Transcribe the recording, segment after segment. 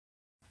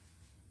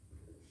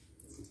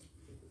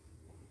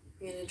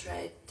We're going to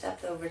try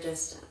depth over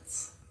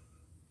distance.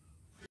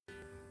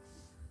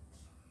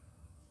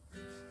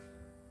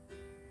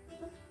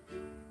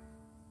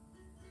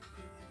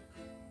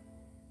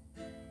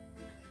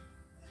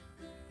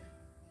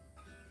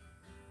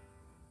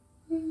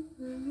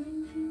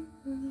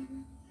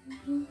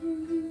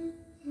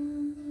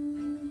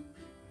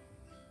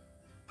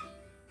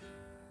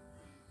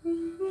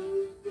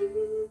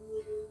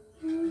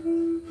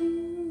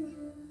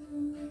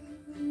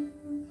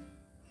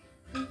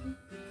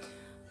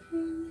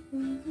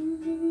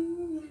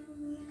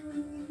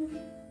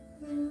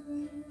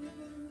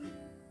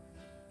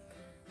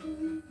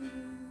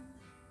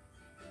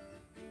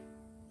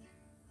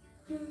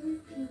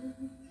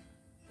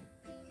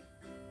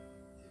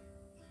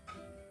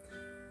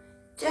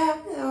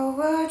 Depth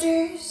over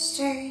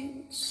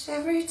distance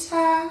every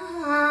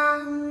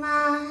time,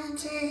 my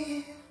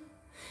dear.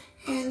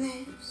 And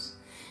this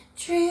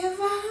tree of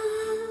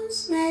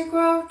ours may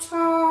grow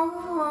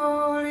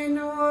tall in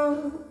the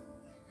wood,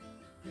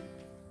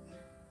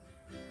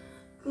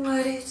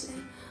 but it's the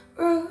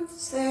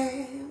roots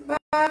that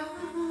bind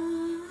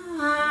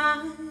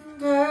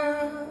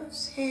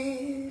us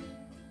here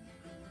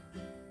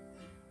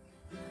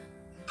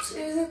to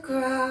the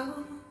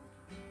ground.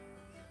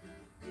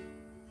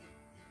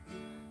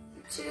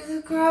 To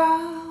the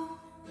ground.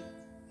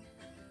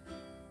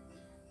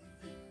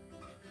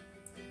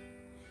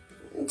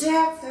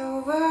 Depth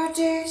over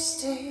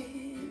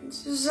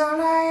distance is all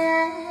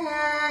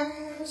I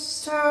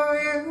asked of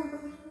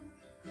you,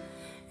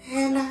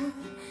 and I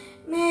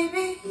may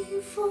be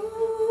foolish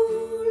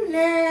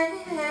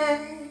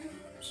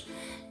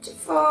to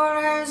fall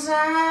as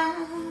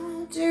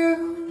I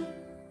do,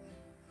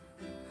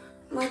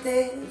 but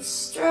there's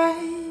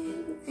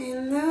strength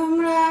in the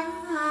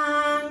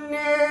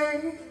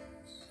blindness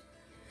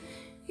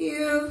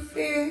you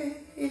feel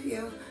if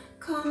you're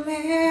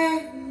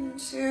coming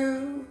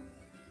to,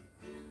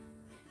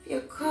 if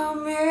you're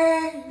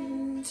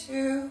coming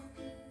to.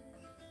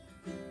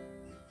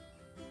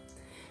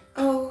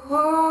 Oh,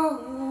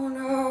 oh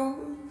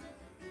no,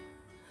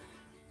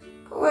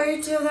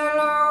 wait till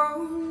the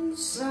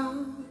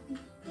lonesome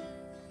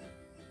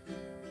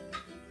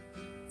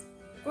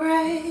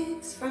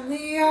breaks from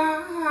the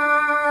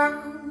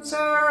arms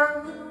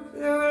of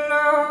the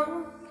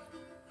Lord.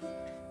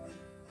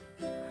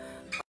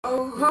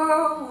 Oh,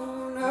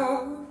 oh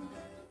no,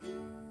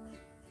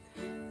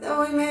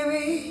 though we may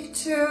be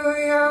too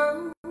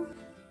young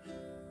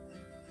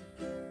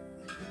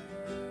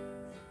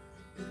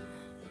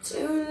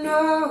to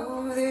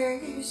know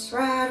this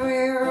right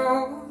we're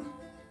wrong.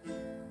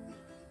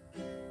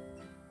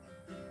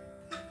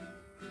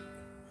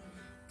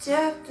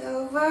 Depth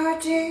over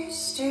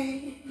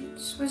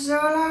distance was all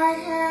I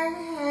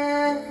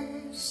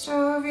asked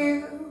of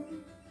you,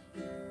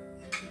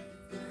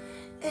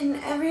 and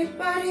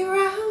everybody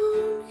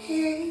round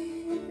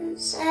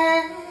here's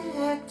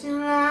acting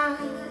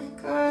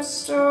like a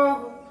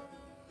storm.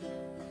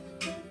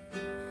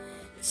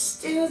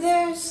 Still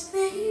there's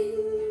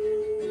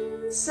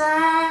things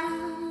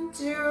I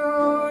do,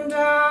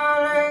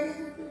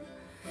 darling.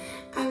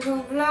 I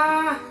go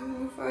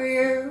blind for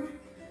you.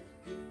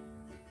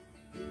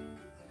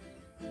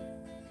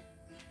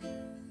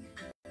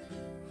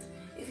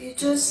 If you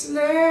just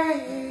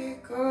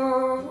let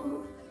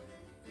go,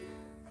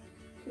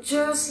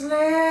 just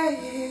let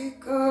it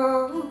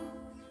go.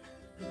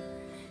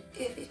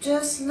 If you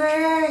just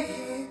let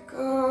it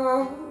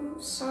go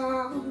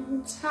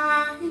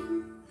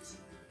sometimes.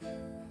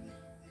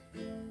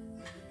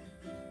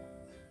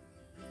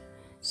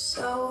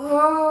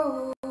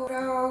 So hold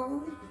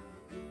on,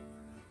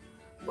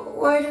 but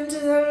wait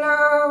until the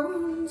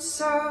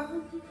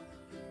lonesome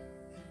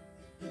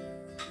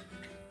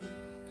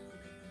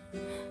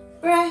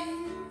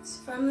breaks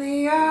from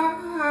the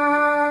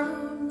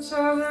arms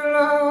of the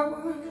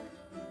Lord.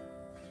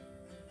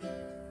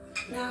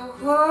 Now,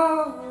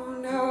 oh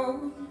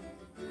no,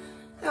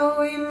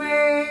 though we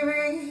may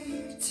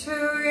be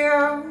too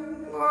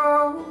young,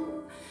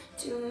 oh,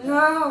 to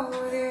know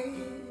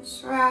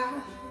this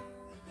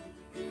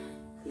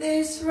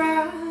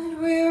right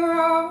we're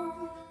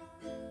wrong.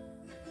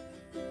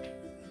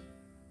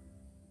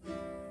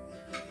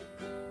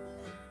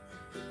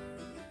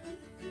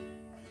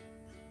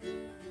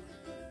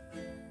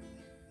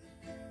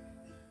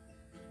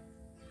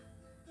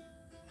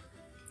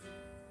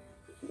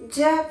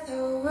 Depth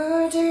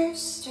over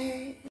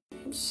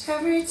distance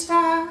every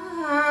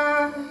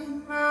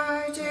time,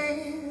 my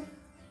dear.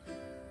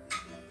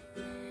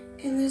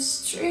 And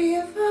this tree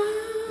of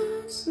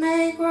ours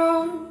may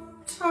grow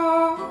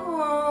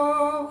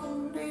tall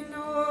in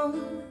the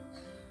woods,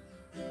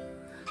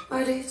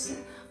 but it's the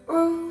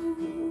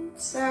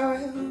roots that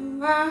will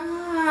bind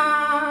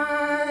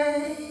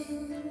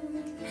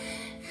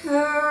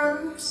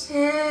us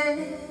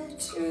here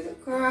to the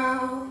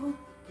ground.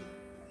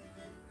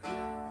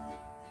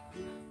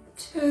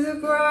 To the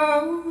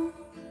ground.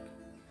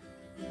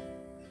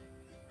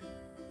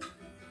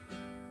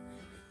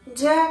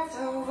 Depth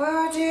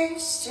over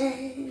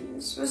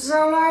distance was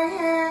all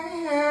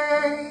I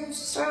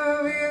asked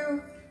of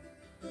you,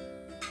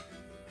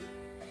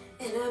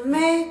 I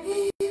may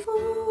be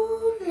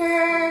foolish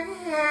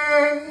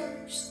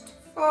to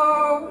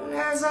fall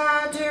as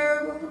I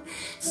do,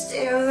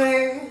 still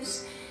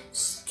there's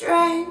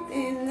strength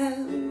in the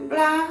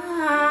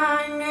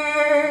blindness.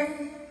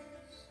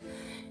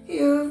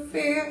 You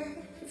fear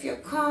if you're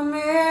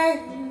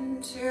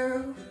coming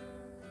to,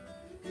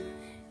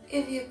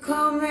 if you're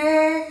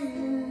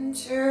coming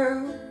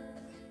to.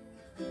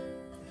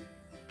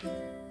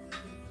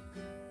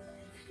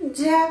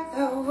 Depth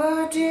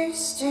over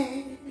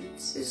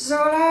distance is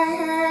all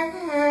I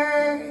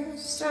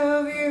ask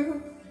of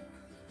you.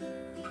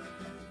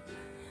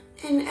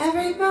 And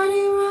everybody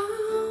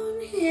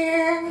around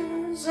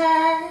here's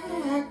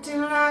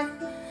acting like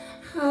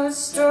a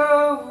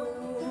stone.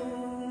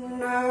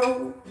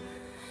 No,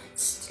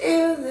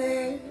 still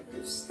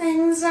there's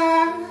things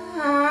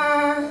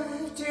I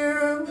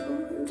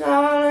do,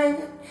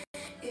 darling,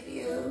 if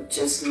you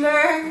just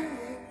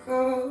let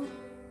go.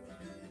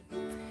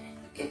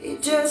 If you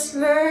just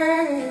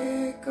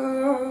let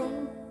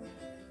go.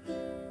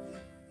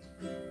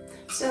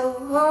 So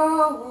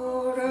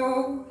hold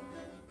on,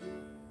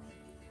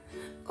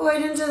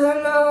 wait until the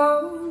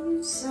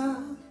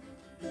lonesome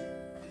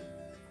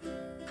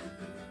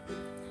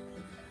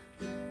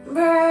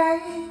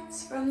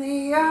breaks from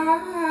the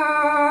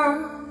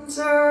arms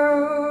of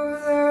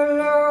the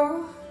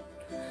Lord.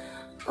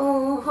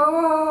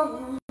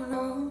 Oh,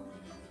 no,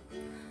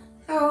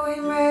 though we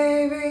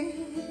may be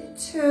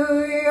too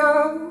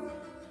young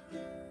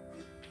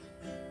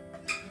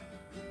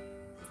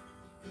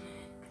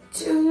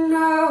to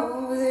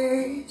know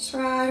this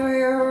right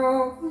or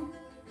wrong.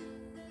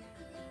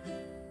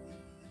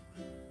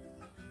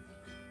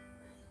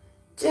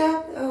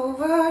 Depth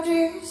over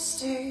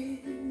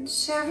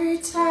distance every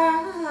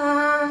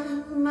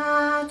time,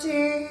 my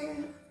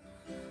dear.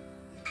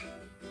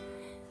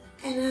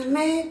 And I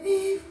may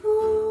be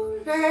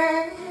foolish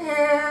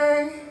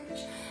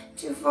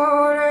to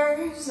fall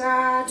as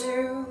I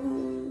do,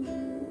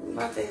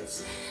 but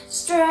there's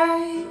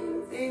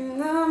strength in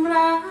the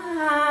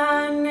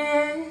blindness.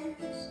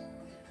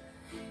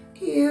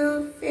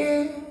 You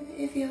fear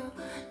if you're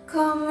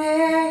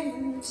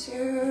coming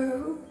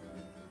to,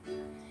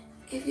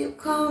 if you're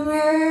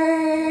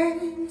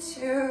coming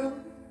to.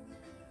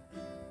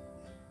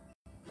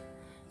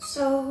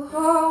 So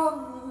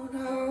hold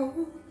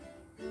on,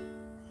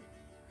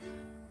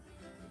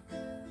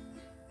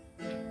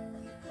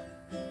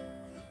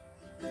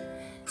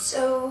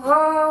 so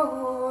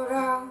hold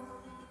on.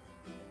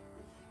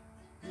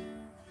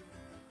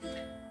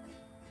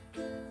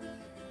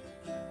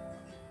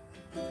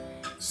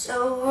 So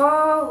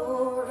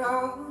hold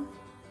on,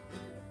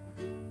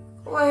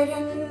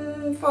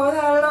 waiting for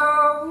the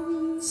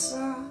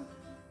lonesome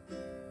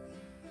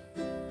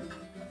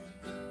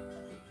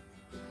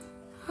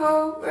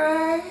hope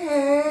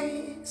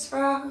breaks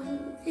from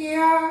the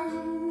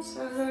arms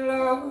of the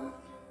Lord.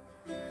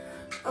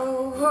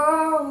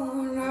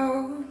 Oh,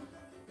 no,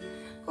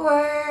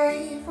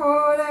 wait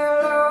for the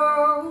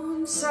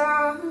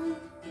lonesome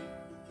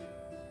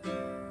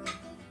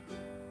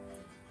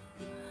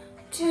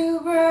to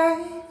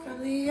break from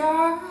the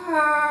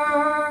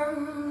arms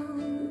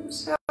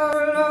of the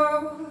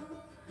Lord.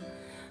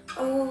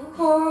 Oh,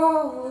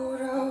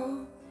 hold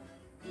on,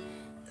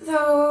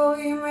 though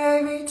you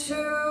may be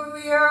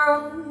too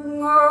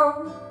young,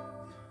 oh,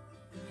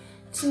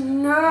 to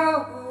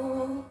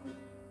know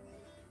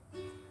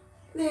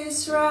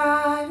this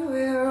right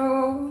we're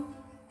all.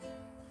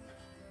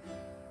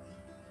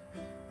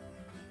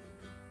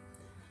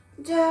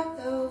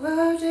 Depth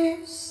over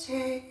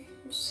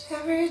distance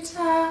every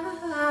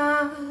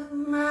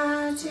time,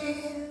 my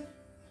dear.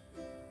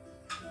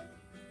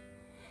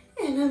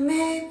 And I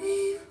may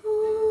be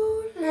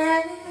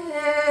foolish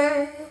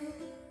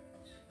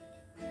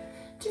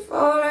to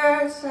fall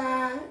as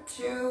I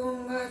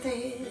do, but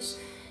there's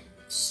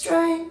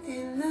strength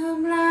in the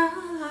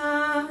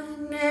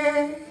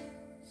blindness.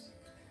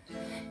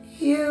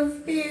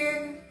 You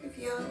fear if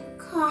you're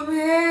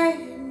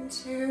coming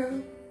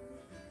to,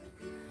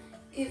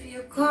 if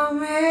you're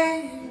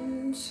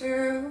coming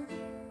to.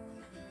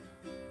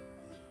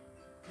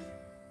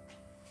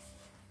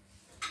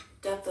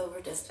 Depth over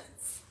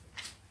distance.